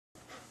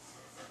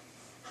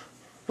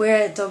We're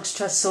at Dogs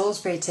Trust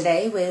Salisbury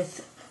today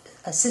with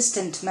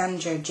Assistant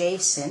Manager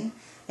Jason.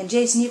 And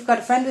Jason, you've got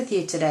a friend with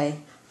you today.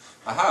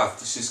 I have.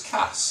 This is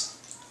Cass.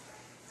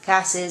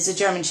 Cass is a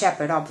German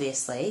Shepherd,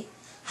 obviously.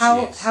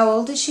 How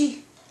old is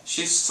she?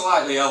 She's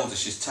slightly older.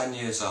 She's 10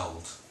 years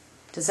old.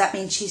 Does that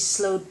mean she's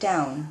slowed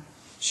down?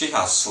 She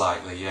has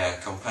slightly, yeah,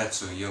 compared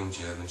to a young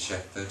German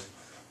Shepherd.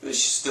 But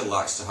she still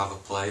likes to have a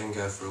play and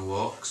go for her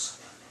walks.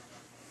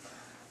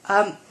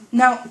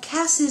 Now,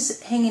 Cass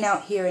is hanging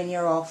out here in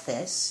your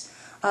office.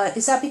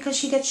 Is that because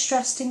she gets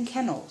stressed in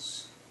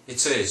kennels?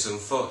 It is.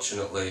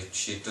 Unfortunately,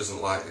 she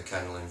doesn't like the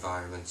kennel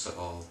environment at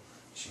all.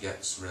 She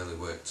gets really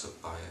worked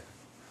up by it.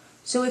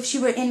 So if she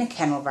were in a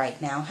kennel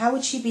right now, how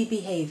would she be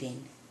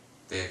behaving?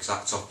 The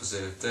exact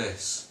opposite of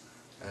this.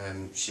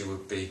 She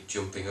would be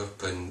jumping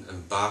up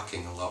and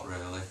barking a lot,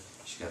 really.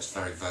 She gets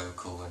very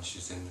vocal when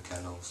she's in the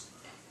kennels.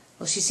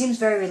 Well, she seems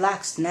very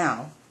relaxed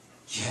now.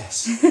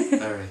 Yes,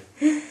 very.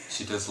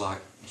 She does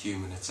like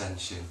human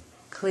attention.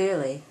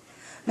 Clearly.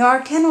 Now,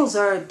 our kennels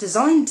are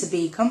designed to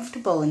be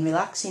comfortable and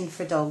relaxing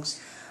for dogs.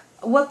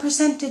 What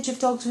percentage of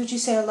dogs would you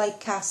say are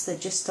like Cass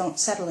that just don't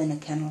settle in a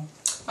kennel?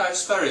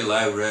 It's very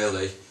low,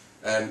 really.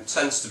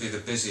 Tends to be the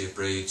busier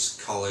breeds,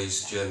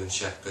 collies, German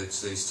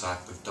Shepherds, these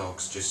type of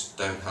dogs just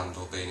don't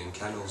handle being in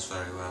kennels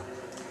very well.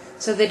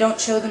 So they don't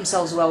show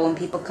themselves well when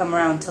people come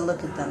around to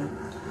look at them?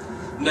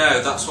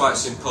 No, that's why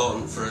it's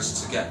important for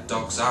us to get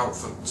dogs out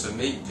to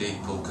meet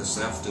people, because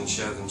they often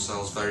show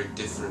themselves very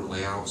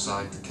differently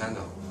outside the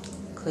kennel.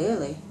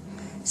 Clearly.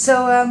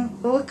 So,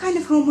 what kind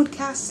of home would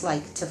Cass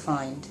like to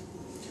find?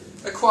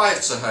 A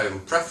quieter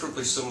home,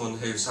 preferably someone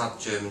who's had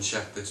German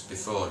Shepherds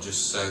before,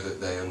 just so that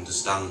they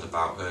understand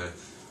about her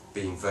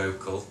being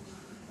vocal.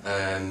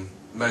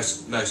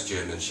 Most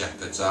German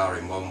Shepherds are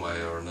in one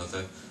way or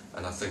another,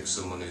 and I think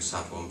someone who's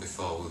had one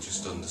before will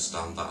just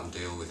understand that and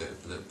deal with it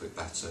a little bit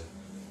better.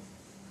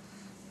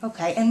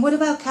 Okay, and what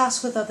about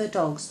Cass with other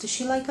dogs? Does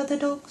she like other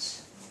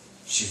dogs?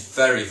 She's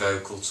very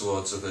vocal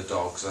towards other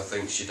dogs. I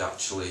think she'd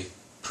actually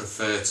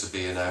prefer to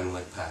be an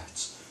only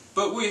pet.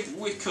 But we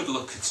could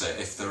look at it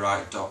if the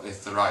right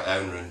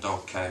owner and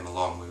dog came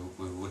along.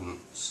 We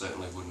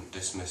certainly wouldn't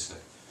dismiss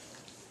it.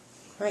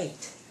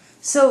 Great.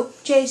 So,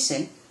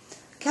 Jason,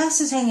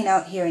 Cass is hanging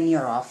out here in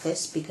your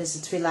office because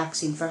it's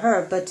relaxing for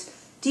her, but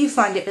do you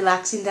find it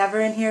relaxing to have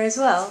her in here as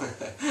well?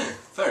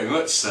 Very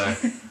much so.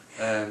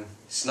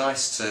 It's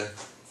nice to,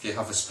 if you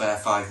have a spare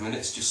 5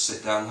 minutes, just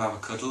sit down and have a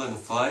cuddle and a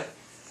play.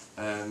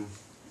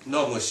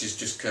 Normally she's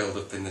just curled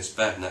up in this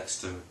bed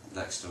next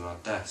to my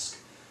desk.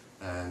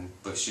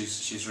 But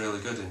she's really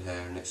good in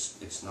here, and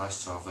it's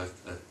nice to have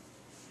a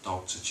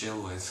dog to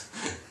chill with.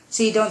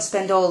 So you don't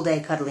spend all day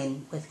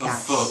cuddling with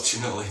Cass?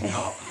 Unfortunately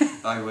not.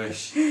 I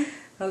wish.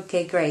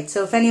 Okay, great.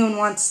 So if anyone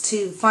wants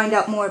to find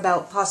out more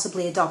about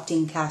possibly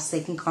adopting Cass,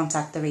 they can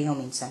contact the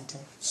Rehoming Centre?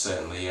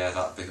 Certainly, yeah,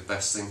 that'd be the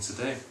best thing to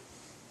do.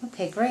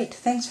 Okay, great.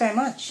 Thanks very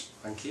much.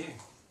 Thank you.